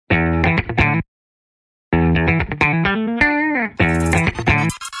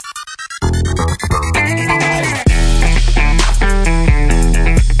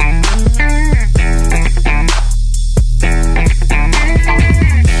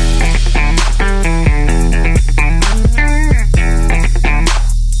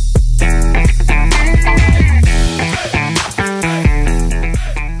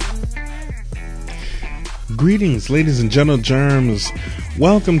Greetings, ladies and gentle germs.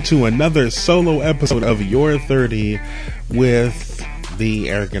 Welcome to another solo episode of Your 30 with the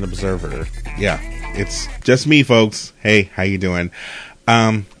Arrogant Observer. Yeah, it's just me, folks. Hey, how you doing?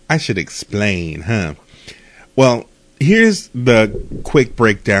 I should explain, huh? Well, here's the quick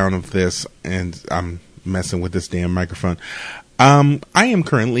breakdown of this, and I'm messing with this damn microphone. I am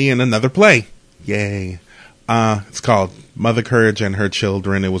currently in another play. Yay. It's called Mother Courage and Her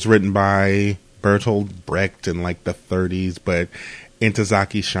Children. It was written by Bertolt Brecht in like the 30s, but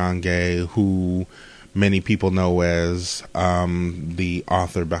Ntozake Shange, who many people know as the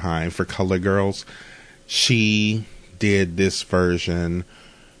author behind For Color Girls, she did this version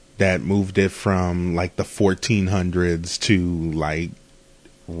that moved it from like the 1400s to like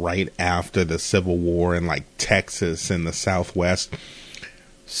right after the Civil War in like Texas in the Southwest.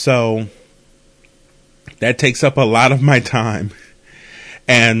 So that takes up a lot of my time.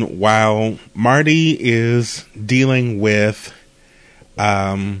 And while Marty is dealing with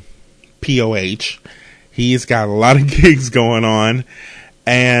POH, he's got a lot of gigs going on.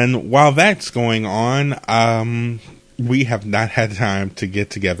 And while that's going on, we have not had time to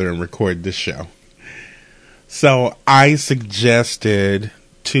get together and record this show. So I suggested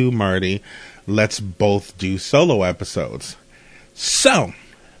to Marty, let's both do solo episodes. So,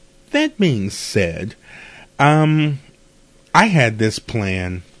 that being said, I had this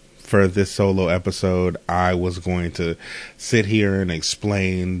plan for this solo episode. I was going to sit here and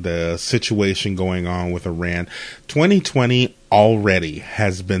explain the situation going on with Iran. 2020 already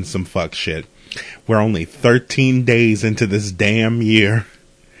has been some fuck shit. We're only 13 days into this damn year,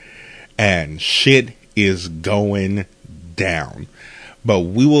 and shit is going down. But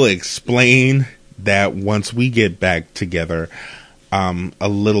we will explain that once we get back together a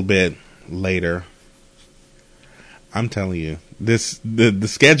little bit later. I'm telling you, the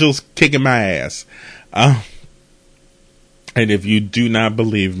schedule's kicking my ass. And if you do not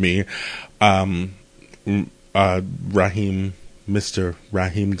believe me, Mr. Raheem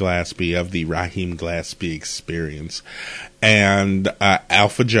Glaspie of the Raheem Glaspie Experience, and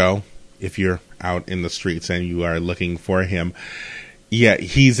Alpha Joe, if you're out in the streets and you are looking for him, yeah,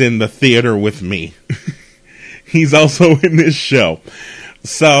 he's in the theater with me. He's also in this show.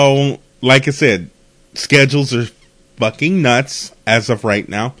 So, like I said, schedules are fucking nuts as of right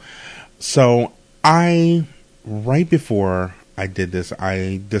now. So right before I did this,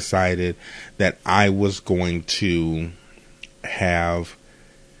 I decided that I was going to have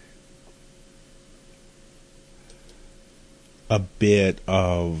a bit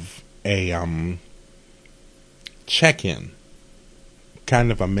of a check-in,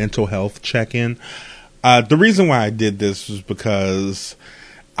 kind of a mental health check-in. The reason why I did this was because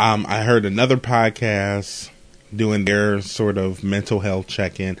I heard another podcast doing their sort of mental health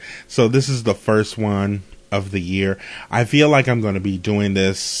check-in. So this is the first one of the year. I feel like I'm going to be doing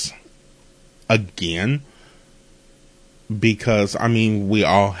this again because, I mean, we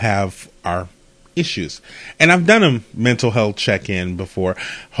all have our issues. And I've done a mental health check-in before.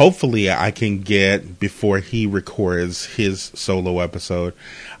 Hopefully I can get, before he records his solo episode,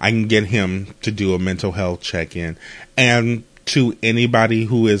 I can get him to do a mental health check-in. And to anybody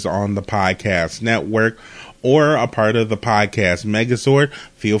who is on the podcast network or a part of the podcast Megazord,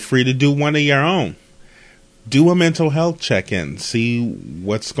 feel free to do one of your own. Do a mental health check-in. See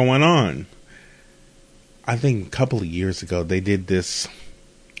what's going on. I think a couple of years ago they did this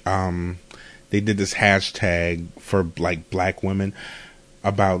hashtag for like black women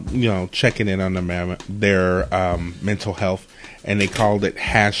about, you know, checking in on their mental health, and they called it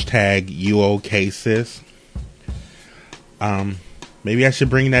hashtag You OK Sis. Maybe I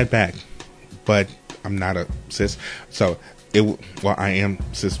should bring that back, but I'm not a cis, so I am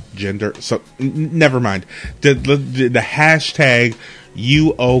cisgender, so never mind. The hashtag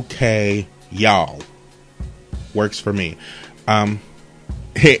You OK Y'all works for me. In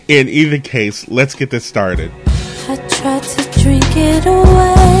either case, let's get this started. I tried to drink it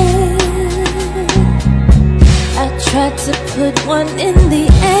away. I tried to put one in the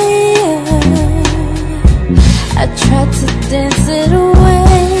air. I tried to dance it away.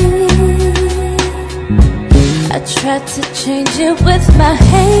 I tried to change it with my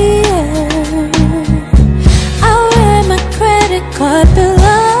hair. I wear my credit card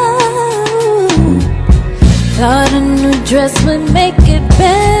below. Thought a new dress would make it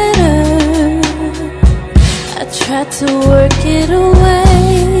better. I tried to work it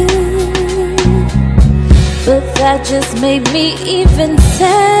away, but that just made me even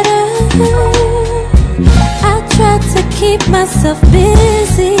sadder. I tried to keep myself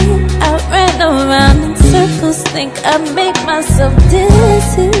busy. I ran around in circles, think I make myself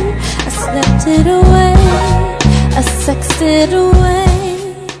dizzy. I slept it away, I sexed it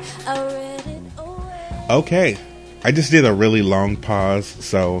away, I read it away. Okay, I just did a really long pause,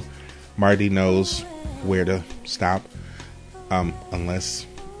 so Marty knows where to stop. Unless,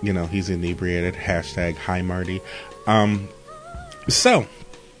 he's inebriated. Hashtag hi Marty. So,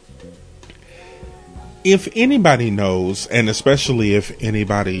 if anybody knows, and especially if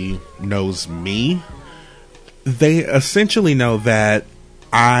anybody knows me, they essentially know that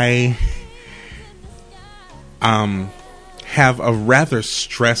I have a rather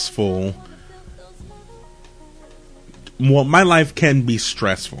stressful... Well, my life can be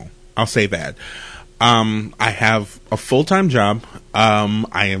stressful. I'll say that. I have a full-time job.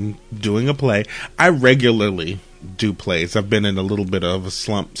 I am doing a play. I regularly do plays. I've been in a little bit of a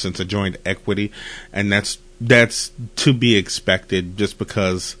slump since I joined Equity, and that's to be expected just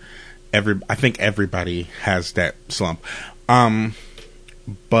because I think everybody has that slump.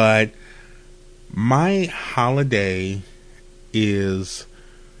 But my holiday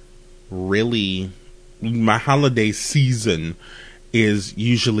season is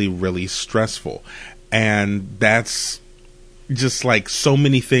usually really stressful, and that's just like so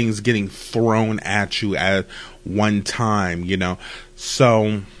many things getting thrown at you at one time,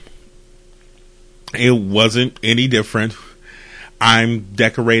 so it wasn't any different. I'm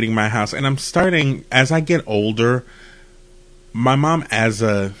decorating my house, and I'm starting, as I get older, my mom as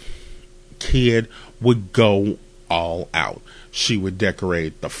a kid would go all out. She would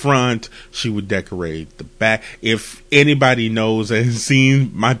decorate the front. She would decorate the back. If anybody knows and has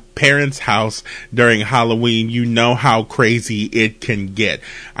seen my parents' house during Halloween, you know how crazy it can get.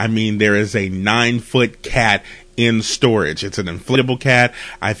 I mean, there is a 9-foot cat in storage. It's an inflatable cat.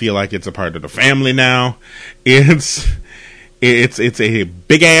 I feel like it's a part of the family now. It's a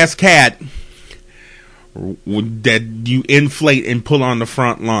big ass cat that you inflate and pull on the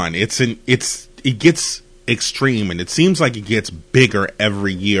front lawn. It gets extreme, and it seems like it gets bigger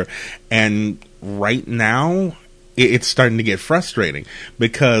every year, and right now it's starting to get frustrating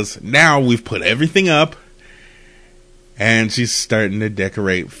because now we've put everything up and she's starting to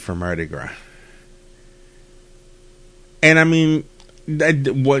decorate for Mardi Gras. And I mean,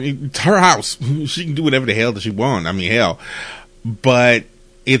 it's her house. She can do whatever the hell that she wants. I mean, hell. But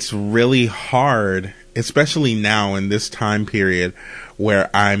it's really hard, especially now in this time period where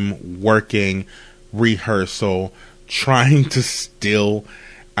I'm working rehearsal, trying to still...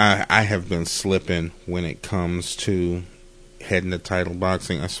 I have been slipping when it comes to heading to title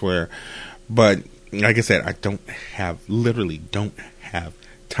boxing, I swear. But like I said, literally don't have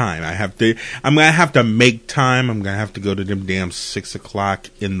time. I'm gonna have to make time. I'm gonna have to go to them damn 6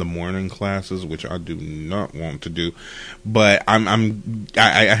 o'clock in the morning classes, which I do not want to do. But I'm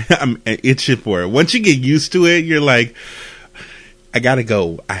itching for it. Once you get used to it, you're like, I gotta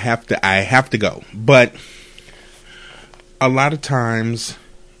go. I have to go. But a lot of times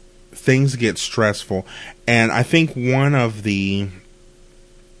things get stressful, and I think one of the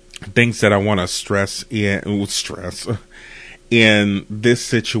things that I want to stress in this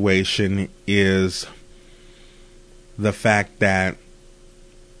situation is the fact that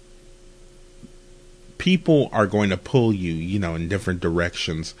people are going to pull you, in different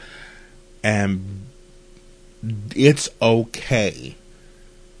directions, and it's okay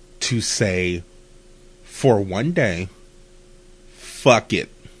to say, for one day, fuck it.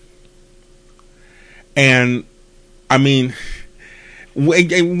 And I mean,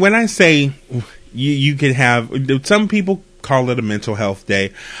 when I say you can have, some people call it a mental health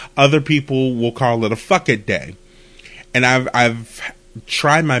day, other people will call it a fuck it day, and I've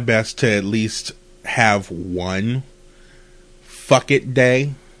tried my best to at least have one fuck it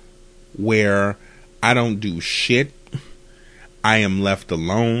day where I don't do shit. I am left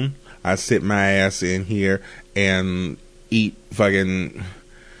alone. I sit my ass in here and eat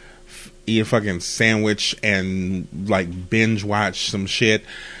a fucking sandwich and like binge watch some shit,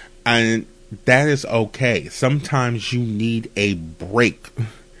 and that is okay. Sometimes you need a break.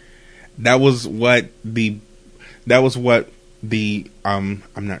 That was what the I'm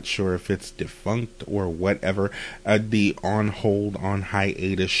not sure if it's defunct or whatever, the On Hold, On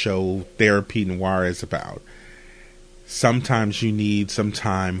Hiatus show Therapy Noir is about. Sometimes you need some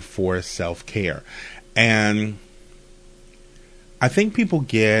time for self-care, and I think people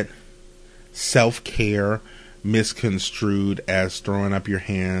get self-care misconstrued as throwing up your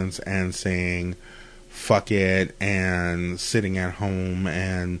hands and saying fuck it and sitting at home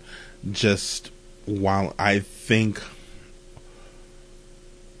and just, while I think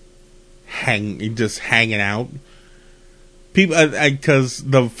hanging out people, because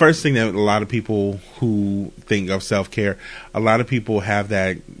the first thing that a lot of people who think of self-care, a lot of people have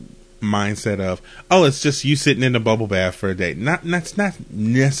that mindset of, oh, it's just you sitting in a bubble bath for a day. That's not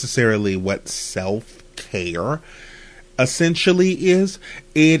necessarily what self-care essentially is.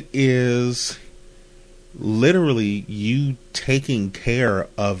 It is literally you taking care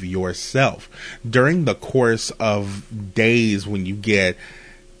of yourself during the course of days when you get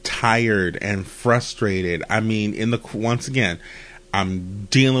tired and frustrated. I mean, once again, I'm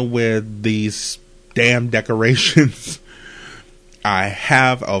dealing with these damn decorations. I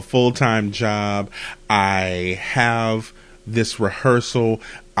have a full-time job. I have this rehearsal.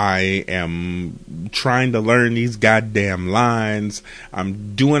 I am trying to learn these goddamn lines.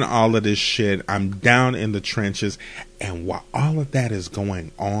 I'm doing all of this shit. I'm down in the trenches. And while all of that is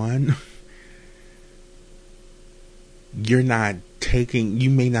going on, you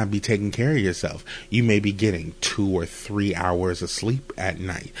may not be taking care of yourself. You may be getting 2 or 3 hours of sleep at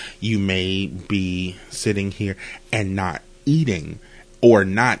night. You may be sitting here and not eating, or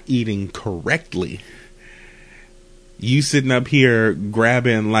not eating correctly. You sitting up here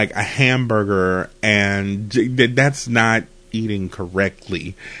grabbing like a hamburger, and that's not eating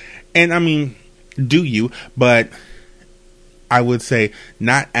correctly. And I mean, do you? But I would say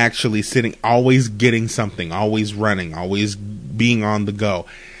not actually sitting, always getting something, always running, always being on the go.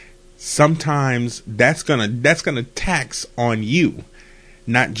 Sometimes that's gonna tax on you,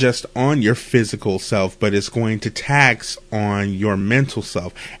 not just on your physical self, but it's going to tax on your mental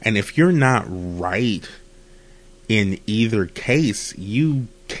self. And if you're not right in either case, you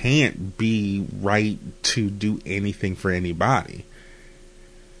can't be right to do anything for anybody.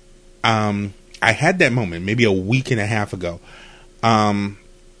 I had that moment maybe a week and a half ago.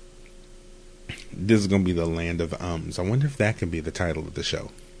 This is going to be the land of ums. I wonder if that can be the title of the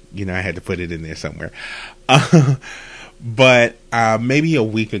show. You know, I had to put it in there somewhere. But maybe a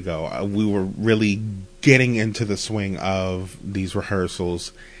week ago, we were really getting into the swing of these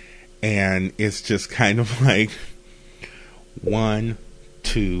rehearsals. And it's just kind of like 1,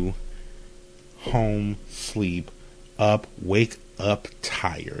 2, home, sleep, up, wake up,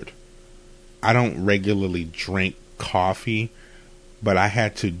 tired. I don't regularly drink coffee, but I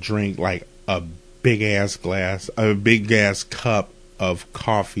had to drink like a big ass cup of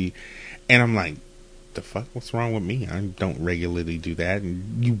coffee. And I'm like, the fuck, what's wrong with me? I don't regularly do that.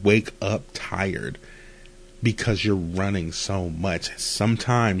 And you wake up tired because you're running so much.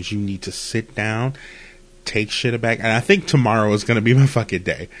 Sometimes you need to sit down, take shit back. And I think tomorrow is going to be my fucking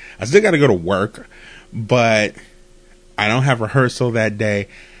day. I still got to go to work, but I don't have rehearsal that day.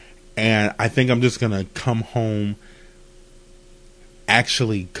 And I think I'm just going to come home,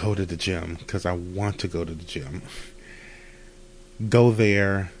 actually go to the gym, because I want to go to the gym. Go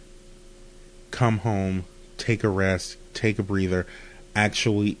there, come home, take a rest, take a breather,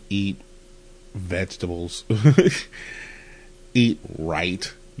 actually eat vegetables, eat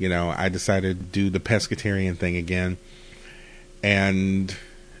right. You know, I decided to do the pescatarian thing again, and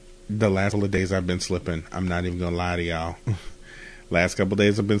the last couple of days I've been slipping. I'm not even gonna lie to y'all. Last couple of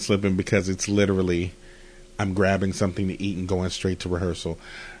days I've been slipping because it's literally, I'm grabbing something to eat and going straight to rehearsal.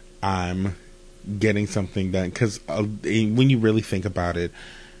 I'm getting something done, because when you really think about it,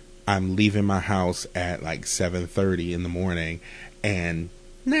 I'm leaving my house at like 7:30 in the morning and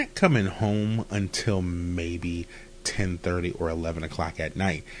not coming home until maybe 10:30 or 11 o'clock at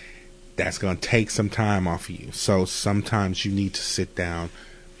night. That's going to take some time off of you. So sometimes you need to sit down,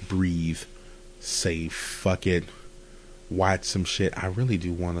 breathe, say fuck it, watch some shit. I really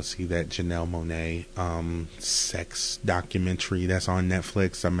do want to see that Janelle Monáe sex documentary that's on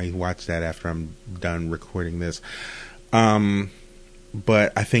Netflix. I may watch that after I'm done recording this.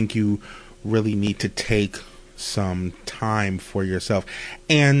 But I think you really need to take some time for yourself.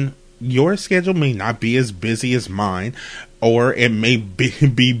 And your schedule may not be as busy as mine, or it may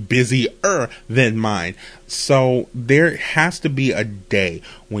be busier than mine. So there has to be a day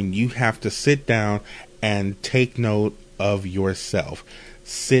when you have to sit down and take note of yourself.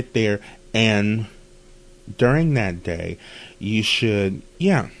 Sit there, and during that day, you should,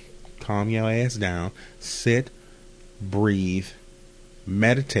 calm your ass down, sit, breathe,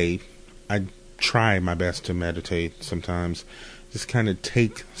 meditate. I try my best to meditate sometimes. Just kind of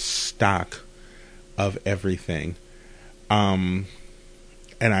take stock of everything. And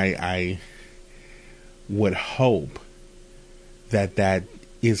I would hope that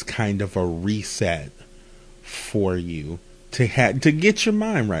is kind of a reset for you to get your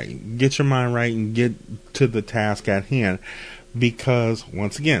mind right. Get your mind right and get to the task at hand. Because,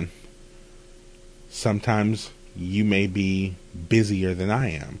 once again, sometimes you may be busier than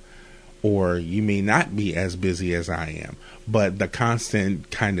I am. or you may not be as busy as I am, but the constant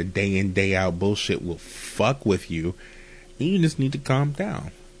kind of day in, day out bullshit will fuck with you, and you just need to calm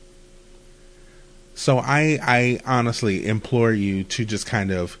down. So I honestly implore you to just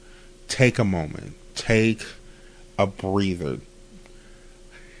kind of take a moment, take a breather.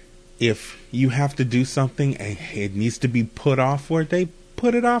 If you have to do something and it needs to be put off for a day,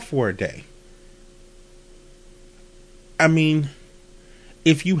 put it off for a day. I mean,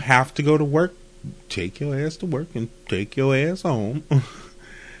 if you have to go to work, take your ass to work and take your ass home.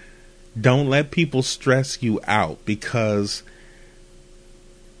 Don't let people stress you out, because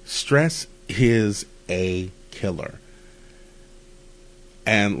stress is a killer.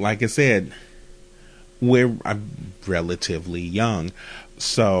 And like I said, I'm relatively young,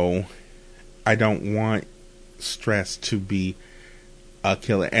 so I don't want stress to be a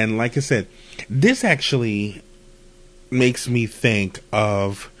killer. And like I said, this actually makes me think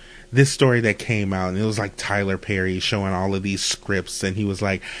of this story that came out, and it was like Tyler Perry showing all of these scripts, and he was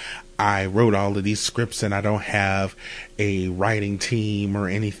like, I wrote all of these scripts and I don't have a writing team or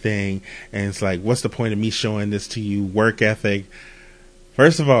anything. And it's like, what's the point of me showing this to you? Work ethic.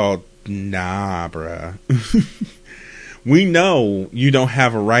 First of all, nah, bruh. We know you don't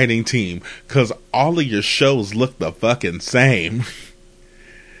have a writing team because all of your shows look the fucking same.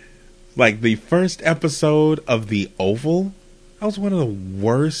 Like the first episode of The Oval, that was one of the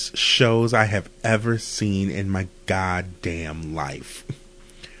worst shows I have ever seen in my goddamn life.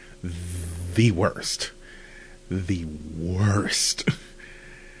 The worst.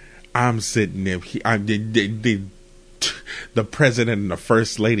 I'm sitting there. The president and the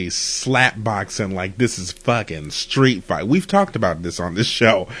first lady slap boxing like this is fucking street fight. We've talked about this on this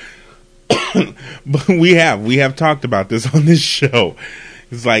show. But we have talked about this on this show.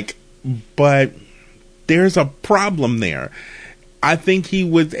 It's like, but there's a problem there. I think he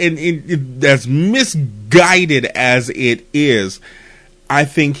was, and as misguided as it is, I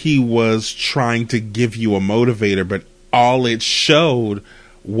think he was trying to give you a motivator, but all it showed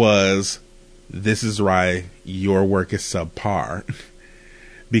was, this is why your work is subpar.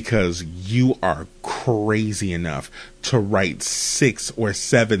 Because you are crazy enough to write 6 or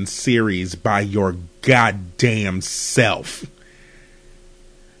 7 series by your goddamn self.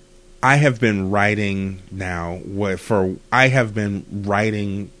 I have been writing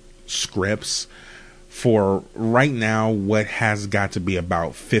scripts for right now what has got to be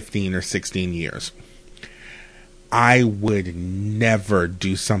about 15 or 16 years. I would never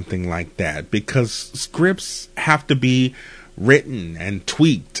do something like that because scripts have to be written and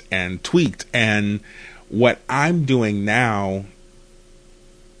tweaked. And what I'm doing now,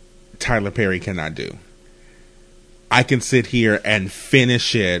 Tyler Perry cannot do. I can sit here and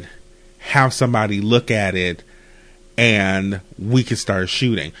finish it, have somebody look at it, and we can start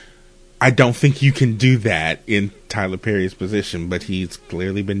shooting. I don't think you can do that in Tyler Perry's position, but he's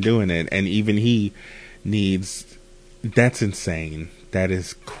clearly been doing it. And even he needs, that's insane. That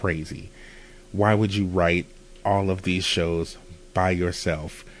is crazy. Why would you write all of these shows by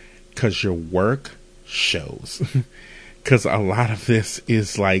yourself? Because your work shows. Because a lot of this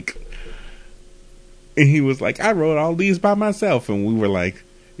is like, and he was like, I wrote all these by myself. And we were like,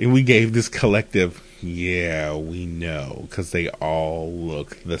 and we gave this collective, yeah, we know, because they all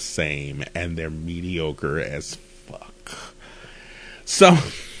look the same and they're mediocre as fuck. So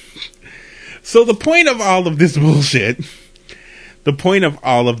the point of all of this bullshit, the point of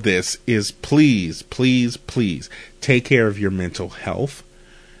all of this is please, please, please take care of your mental health.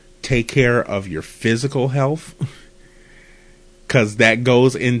 Take care of your physical health. Because that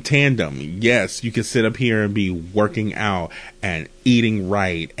goes in tandem. Yes, you can sit up here and be working out and eating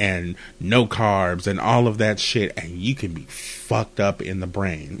right and no carbs and all of that shit, and you can be fucked up in the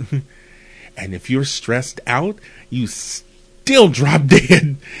brain. And if you're stressed out, you still drop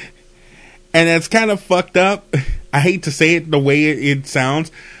dead. And that's kind of fucked up. I hate to say it the way it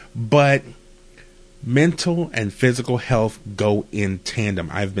sounds, but mental and physical health go in tandem.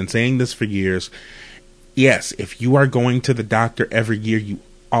 I've been saying this for years. Yes, if you are going to the doctor every year, you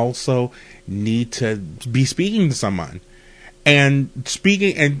also need to be speaking to someone. And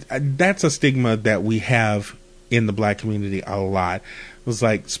that's a stigma that we have in the black community a lot. It was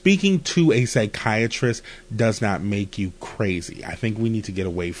like, speaking to a psychiatrist does not make you crazy. I think we need to get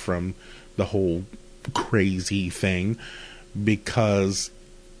away from the whole crazy thing because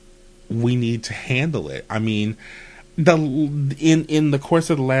we need to handle it. I mean, in the course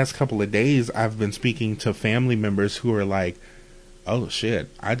of the last couple of days, I've been speaking to family members who are like, oh shit,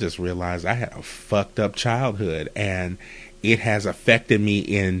 I just realized I had a fucked up childhood and it has affected me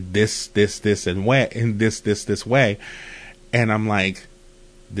in this way. And I'm like,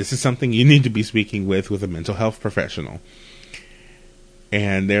 this is something you need to be speaking with a mental health professional.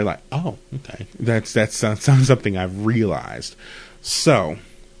 And they're like, oh, okay. That's something I've realized. So,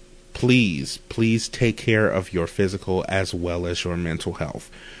 please take care of your physical as well as your mental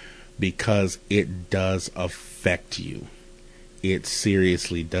health, because it does affect you. It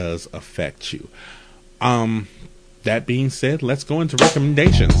seriously does affect you. That being said, let's go into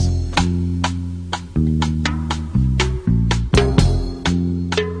recommendations.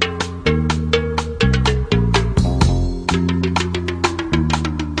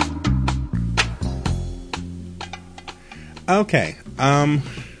 Okay, I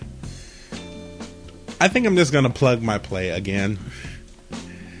think I'm just going to plug my play again.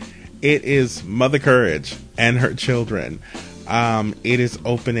 It is Mother Courage and Her Children. It is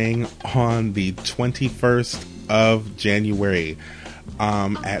opening on the 21st of January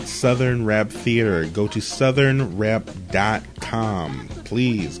at Southern Rep Theater. Go to southernrep.com.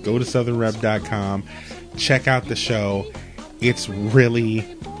 Please go to southernrep.com. Check out the show. It's really,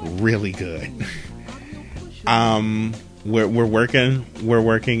 really good. We're working,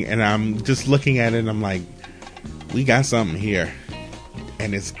 and I'm just looking at it, and I'm like, we got something here,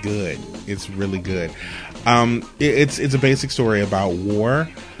 and it's good. It's really good. It's a basic story about war,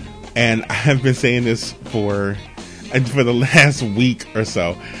 and I have been saying this for the last week or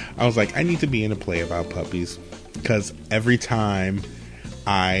so. I was like, I need to be in a play about puppies, because every time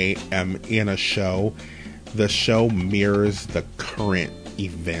I am in a show, the show mirrors the current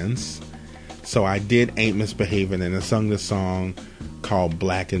events. So I did Ain't Misbehaving, and I sung this song called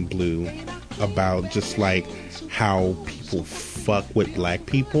Black and Blue about just like how people fuck with black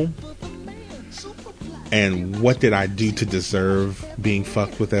people, and what did I do to deserve being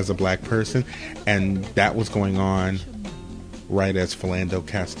fucked with as a black person. And that was going on right as the Philando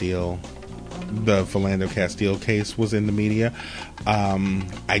Castile case was in the media.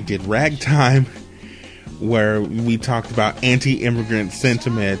 I did Ragtime, where we talked about anti-immigrant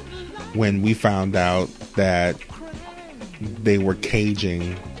sentiment when we found out that they were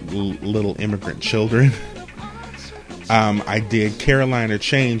caging little immigrant children. I did Carolina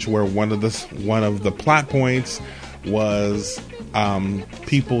Change, where one of the plot points was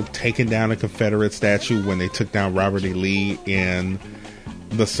people taking down a Confederate statue when they took down Robert E. Lee in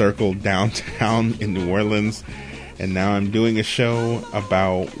the Circle downtown in New Orleans. And now I'm doing a show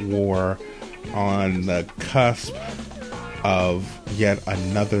about war on the cusp of yet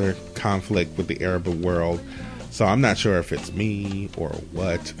another conflict with the Arab world. So I'm not sure if it's me or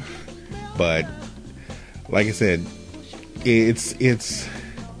what, but like I said, it's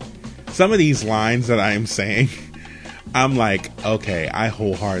some of these lines that I am saying, I'm like, okay, I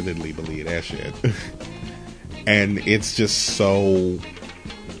wholeheartedly believe that shit. And it's just so,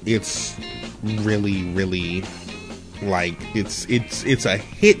 it's really, really like, it's a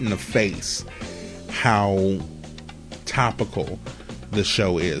hit in the face how topical the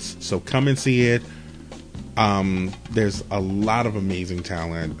show is. So come and see it. There's a lot of amazing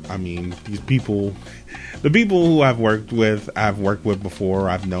talent. I mean, the people who I've worked with before.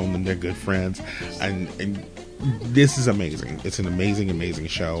 I've known them. They're good friends, and this is amazing. It's an amazing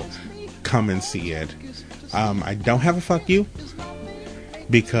show. Come and see it. I don't have a fuck you,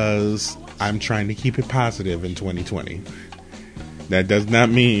 because I'm trying to keep it positive in 2020. That does not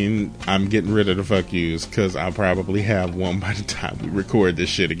mean I'm getting rid of the fuck yous, because I'll probably have one by the time we record this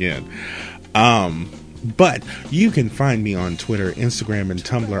shit again. But you can find me on Twitter, Instagram, and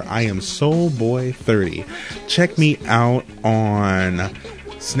Tumblr. I am Soulboy30. Check me out on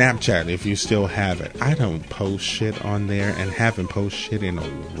Snapchat if you still have it. I don't post shit on there, and haven't posted shit in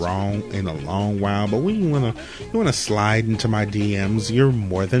a long while. But when you wanna slide into my DMs, you're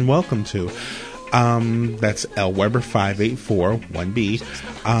more than welcome to. That's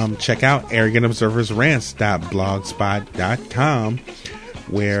LWeber5841B. Check out ArrogantObserversRants.blogspot.com,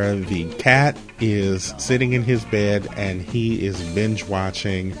 where the cat is sitting in his bed and he is binge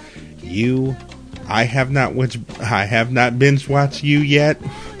watching You. I have not binge watched You yet,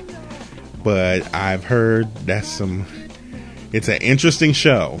 but I've heard it's an interesting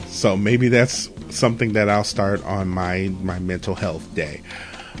show. So maybe that's something that I'll start on my mental health day.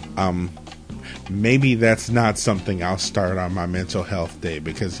 Maybe that's not something I'll start on my mental health day,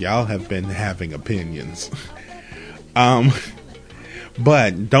 because y'all have been having opinions.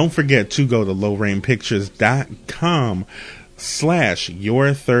 But don't forget to go to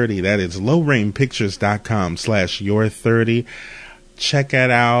lowrainpictures.com/your30. That is lowrainpictures.com/your30. Check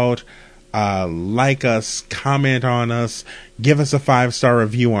it out. Like us, comment on us, give us a 5-star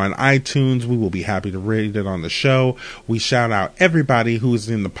review on iTunes. We will be happy to read it on the show. We shout out everybody who's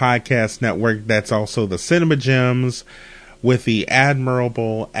in the podcast network. That's also the Cinema Gems, with the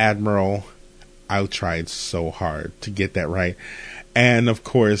admirable Admiral. I tried so hard to get that right. And of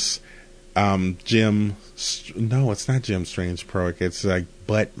course, Jim. No, it's not Jim Strange Proic. It's like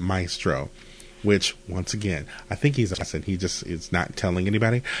Butt Maestro, which once again, I think he's assassin. He just is not telling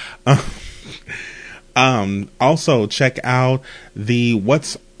anybody. Also check out the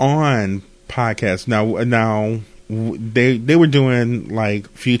What's On podcast. Now they were doing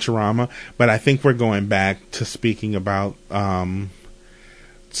like Futurama, but I think we're going back to speaking about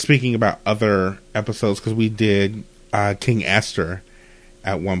other episodes, because we did King Esther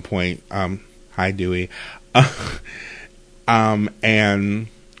at one point. Hi Dewey. And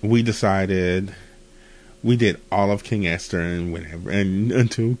we decided we did all of King Esther, and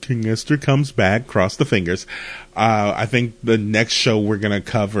until King Esther comes back, cross the fingers. I think the next show we're gonna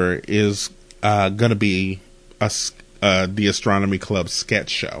cover is gonna be the Astronomy Club sketch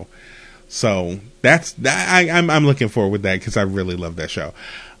show. So I'm looking forward with that, because I really love that show.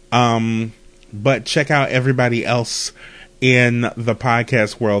 But check out everybody else in the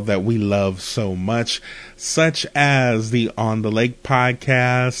podcast world that we love so much, such as the On the Lake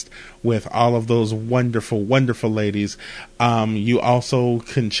podcast with all of those wonderful, wonderful ladies. You also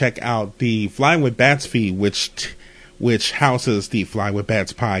can check out the Fly with Bats feed, which houses the Fly with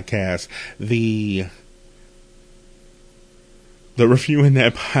Bats podcast, the Review in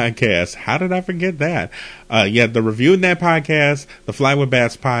That podcast. How did I forget that? The Review in That podcast, the Fly with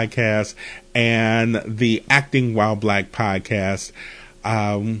Bats podcast, and the Acting While Black podcast.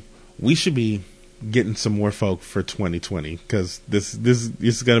 We should be getting some more folk for 2020, because this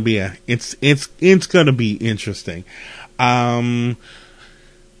is going to be it's going to be interesting. You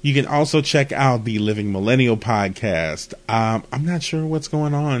can also check out the Living Millennial podcast. I'm not sure what's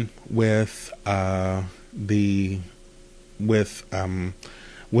going on with the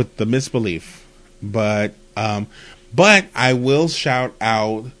Misbelief, but I will shout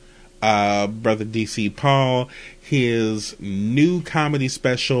out Brother DC Paul. His new comedy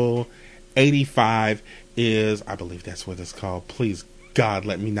special 85 is, I believe that's what it's called. Please God,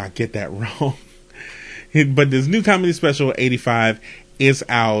 let me not get that wrong. But this new comedy special 85 is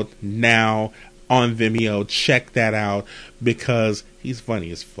out now on Vimeo. Check that out, because he's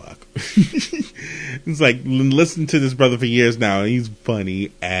funny as fuck. It's like, listen to this brother for years now, and he's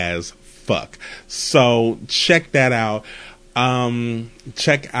funny as fuck. So check that out.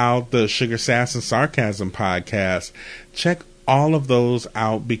 Check out the Sugar Sass and Sarcasm podcast. Check all of those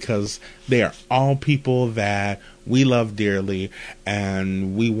out, because they are all people that we love dearly,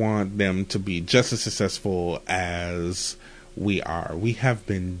 and we want them to be just as successful as we are. We have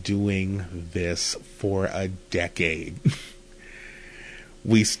been doing this for a decade.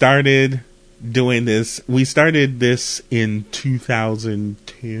 We started doing this. We started this in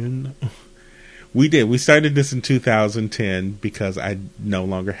 2010. We did. We started this in 2010 because I no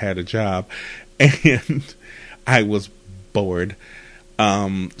longer had a job and I was bored.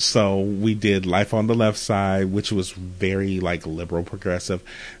 So we did Life on the Left Side, which was very like liberal progressive.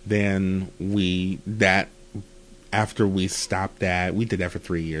 Then after we stopped that, we did that for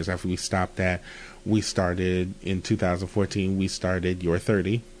 3 years. After we stopped that, we started in 2014. We started Your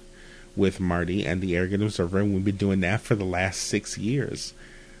 30 with Marty and the Arrogant Observer, and we've been doing that for the last 6 years.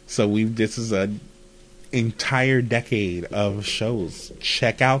 So this is an entire decade of shows.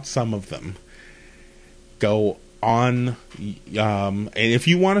 Check out some of them. Go on, and if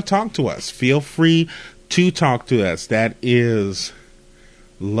you want to talk to us, feel free to talk to us. That is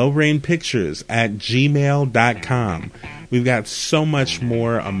lowrainpictures@gmail.com. We've got so much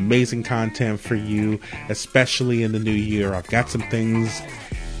more amazing content for you, especially in the new year. I've got some things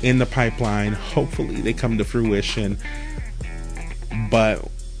in the pipeline. Hopefully they come to fruition. But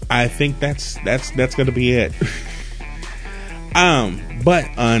I think that's going to be it. But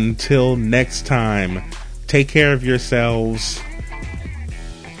until next time, take care of yourselves.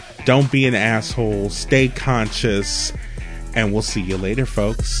 Don't be an asshole. Stay conscious. And we'll see you later,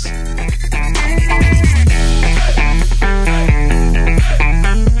 folks.